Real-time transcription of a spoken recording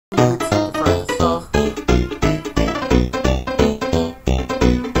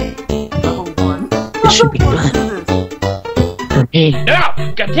should be fun. For me. No!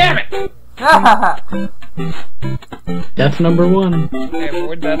 God damn it! Death number 1. Okay,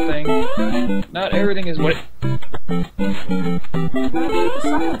 avoid that thing. Not everything is what it...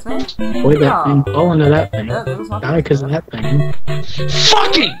 Science, man. Boy, that thing. Fall into that thing. Yeah, that was my Die because of that thing.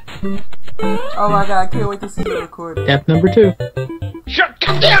 Fucking! Oh my god, I can't wait to see you record. Death number 2. Shut...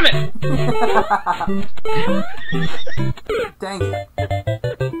 God damn it! Dang it.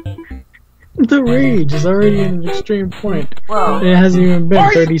 The rage is already at an extreme point. Well, It hasn't even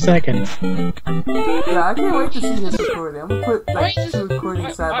been 30 seconds. yeah, I can't wait to see this recording. I'm gonna put like Why is this- 2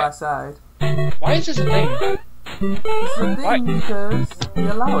 recordings side by side. Why is this a thing? It's a Why? thing because we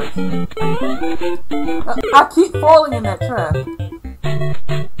allow it. I keep falling in that trap.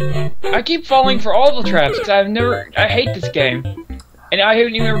 I keep falling for all the traps because I hate this game. And I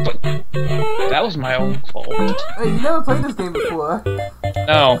haven't even ever put... That was my own fault. Hey, you never played this game before.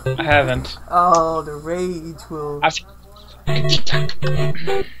 No, I haven't. Oh, the rage will. I've...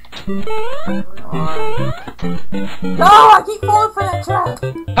 No, I keep falling for that trap.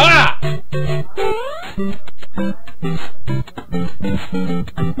 Ha!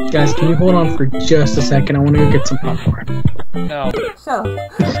 Guys, can you hold on for just a second? I want to go get some popcorn. No. Shut up.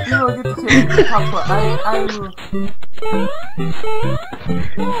 You don't get the chance to talk about. I will.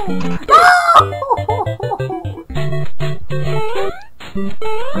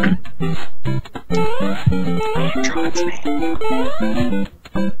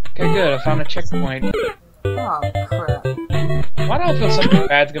 Okay, good. I found a checkpoint. Oh crap. Why do I feel something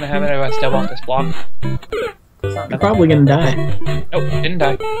bad's gonna happen if I step off this block? You're probably gonna die. Nope, didn't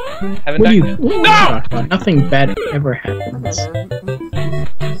die. Haven't What are died you yet. talking No! about? Nothing bad ever Look at happens. him.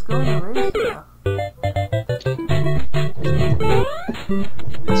 He's going to rage now.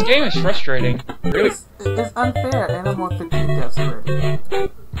 This game is frustrating. Really? It's unfair, and I'm on 15 deaths already.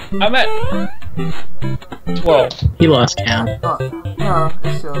 I'm at 12. He lost count. Oh, no,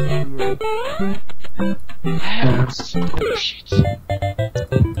 it shows weird. Oh, shit.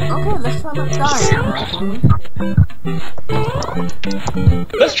 Okay, let's try not to die.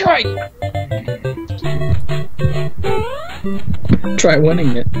 Let's try! Try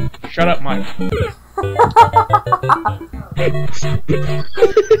winning it. Shut up, Mike.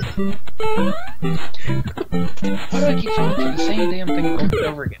 Why do I keep falling for the same damn thing over and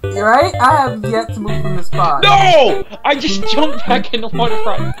over again? You're right? I have yet to move from this spot. No! I just jumped back into one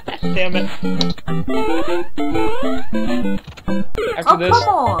right. Damn it. After Oh, this, come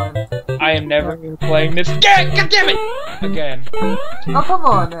on! I am never playing this game. God damn it! Again. Oh, come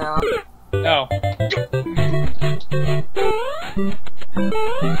on now. No.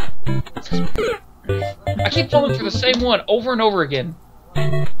 I keep falling for the same one over and over again.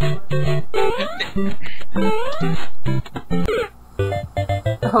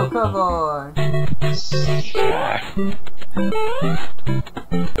 Oh, come on.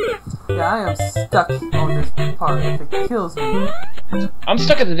 Yeah, I am stuck on this part. If it kills me. I'm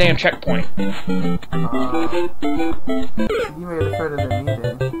stuck at the damn checkpoint. So you made it further than me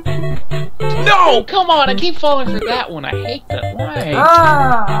then. No! Come on! I keep falling for that one. I hate that. Why?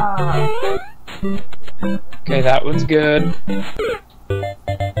 Ah! Okay, that one's good.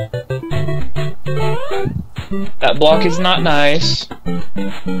 That block is not nice.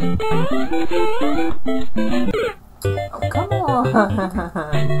 Oh, come on!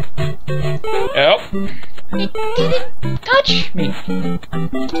 Yep. It didn't touch me.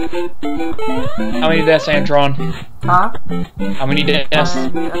 How many deaths, Antron? Huh? How many deaths? I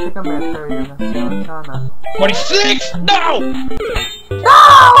think I'm at 30. I'm trying to... 26! No!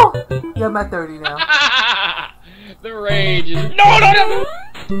 No! Yeah, I'm at 30 now. The rage is... No, no, no!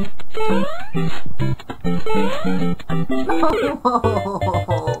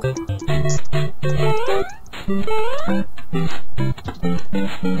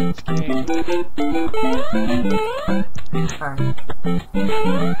 Alright.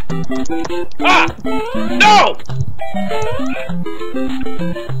 Ah! No!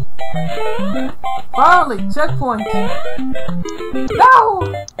 Finally, checkpoint! No!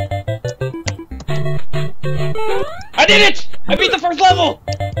 I did it! I beat the first level!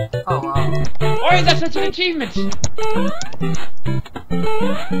 Oh wow. Why is that such an achievement?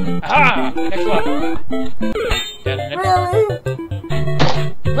 Aha! Next level. Really?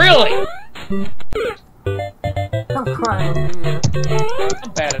 Really? I'm crying over here.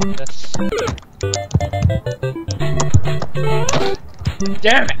 I'm bad at this.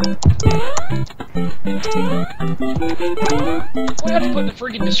 Damn it! What have to put in the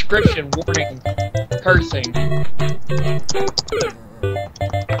freaking description? Warning. Cursing.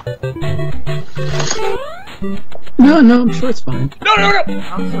 No! No, no, I'm sure it's fine. No, no, no!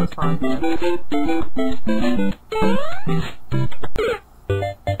 I'm sure it's fine.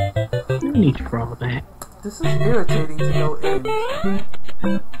 No need for all that. This is irritating to no end.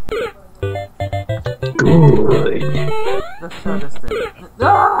 Good. Let's try this thing.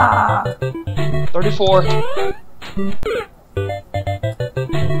 Ah! 34.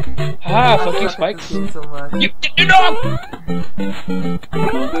 Ah, fuck you, Spikes. So much. You know!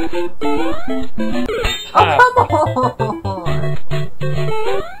 Ah, Oh, come on!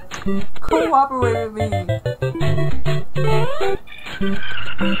 Cooperate with me.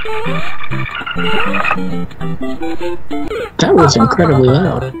 That was incredibly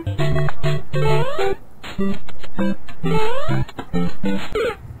loud.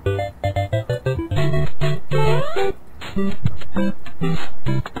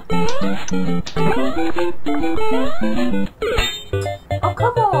 Oh,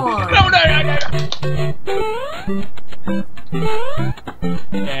 come on! no, no, no, no!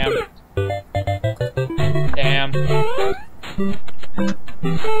 Damn. Damn.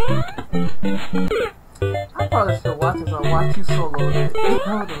 I probably should watch this. I'll watch you solo it.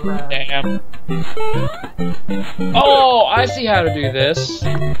 I would've laughed. Damn. Oh, I see how to do this.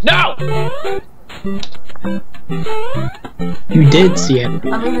 No! You did see it. I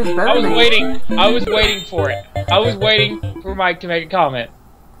mean, it's better I was than waiting. I was waiting for it. I was waiting for Mike to make a comment.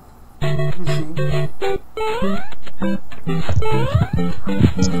 you see.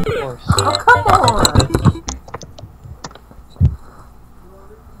 Of course. Oh, come on!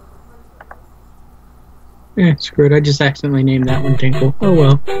 Screw it, I just accidentally named that one Tinkle. Oh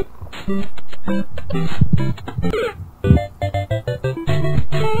well.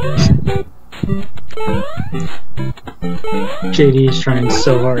 JD is trying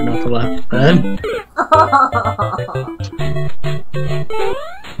so hard not to laugh at that.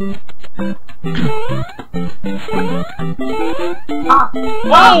 Ah!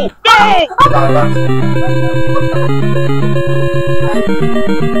 Oh!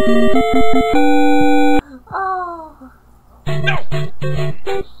 Oh! No!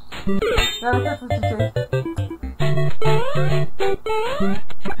 Gotta catch what you say.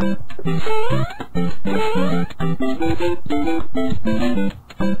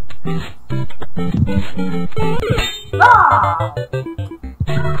 Ah!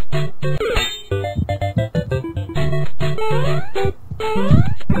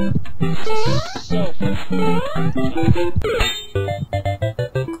 So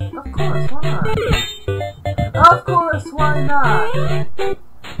Of course, why not?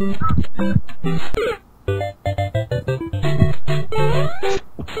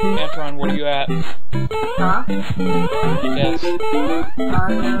 Antron, what are you at? Huh? Yes.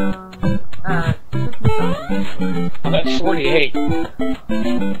 I am at 50-something. I'm at 48.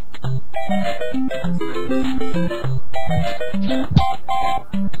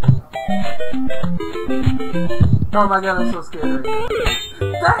 Oh my god, I'm so scared right now.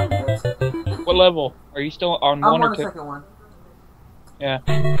 Dang it! What level? Are you still on I'm one on or the two? second one. Yeah.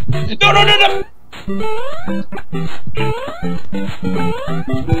 No, no, no, no!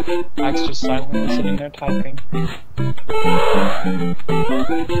 Mike's just silently sitting there typing.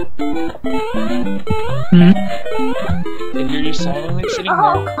 Hmm? And you're just silently sitting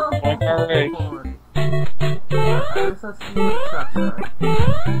Oh, there. come Like, alright. on. I guess I'll see what trucks are.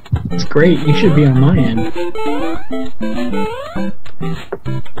 It's great, you should be on my end.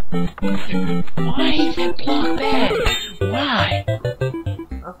 Why is that block bad? Why?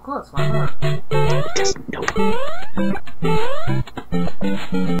 Of course, why not? Because no.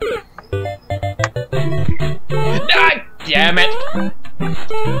 God damn it!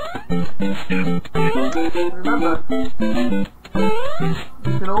 Remember, you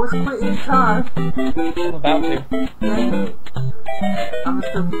can always quit anytime. I'm about to. Dang it. I'm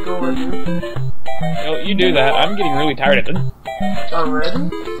still keep going, dude. No, you do that. I'm getting really tired of it. Already?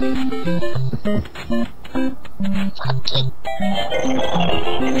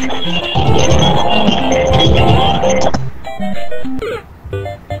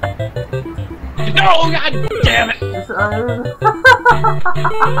 No, god damn it! This,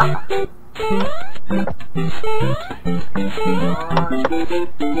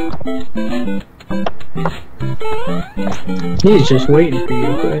 He's just waiting for you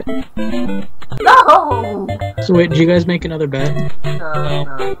to quit. No! So wait, did you guys make another bet?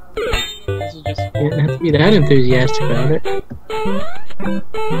 No. This is just... You didn't have to be that enthusiastic about it.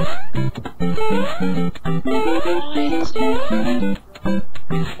 Why is it?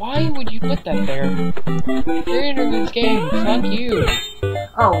 Why would you put that there? Creator of this game, fuck you.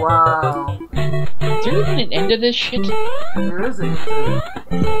 Oh wow. Is there even an end to this shit? There is an intro.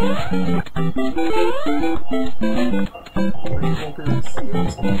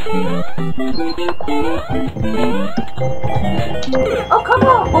 Oh, come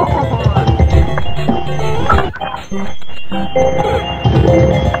on!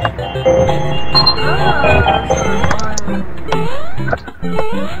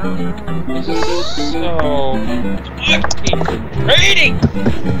 This is so fucking rating!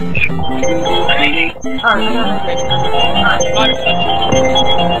 Alright, I gotta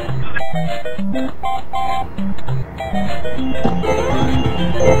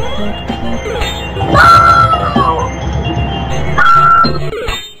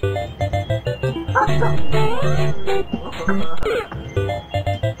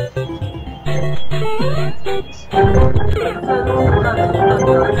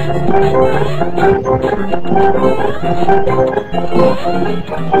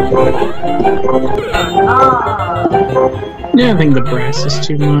Yeah, I think the brass is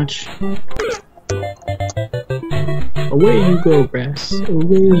too much. Away you go, brass.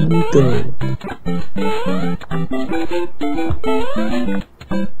 Away you go.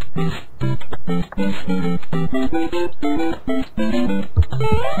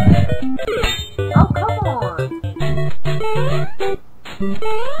 Oh, come on!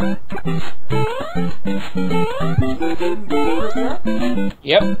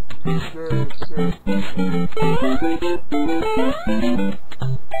 Yep. Good, good.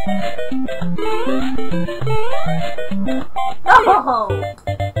 No!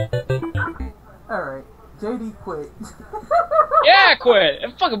 Alright, JD quit. Yeah, I quit.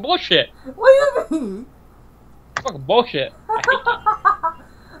 It's fucking bullshit. What do you mean? Fucking bullshit. I hate that.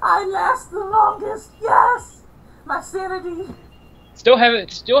 I last the longest, yes! My sanity. Still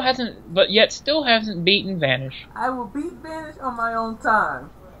hasn't beaten Vanish. I will beat Vanish on my own time.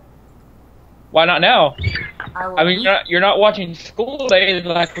 Why not now? I mean, beat, you're not watching School Days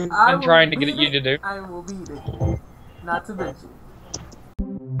like we've been trying to get you to do. I will beat it. Not to mention.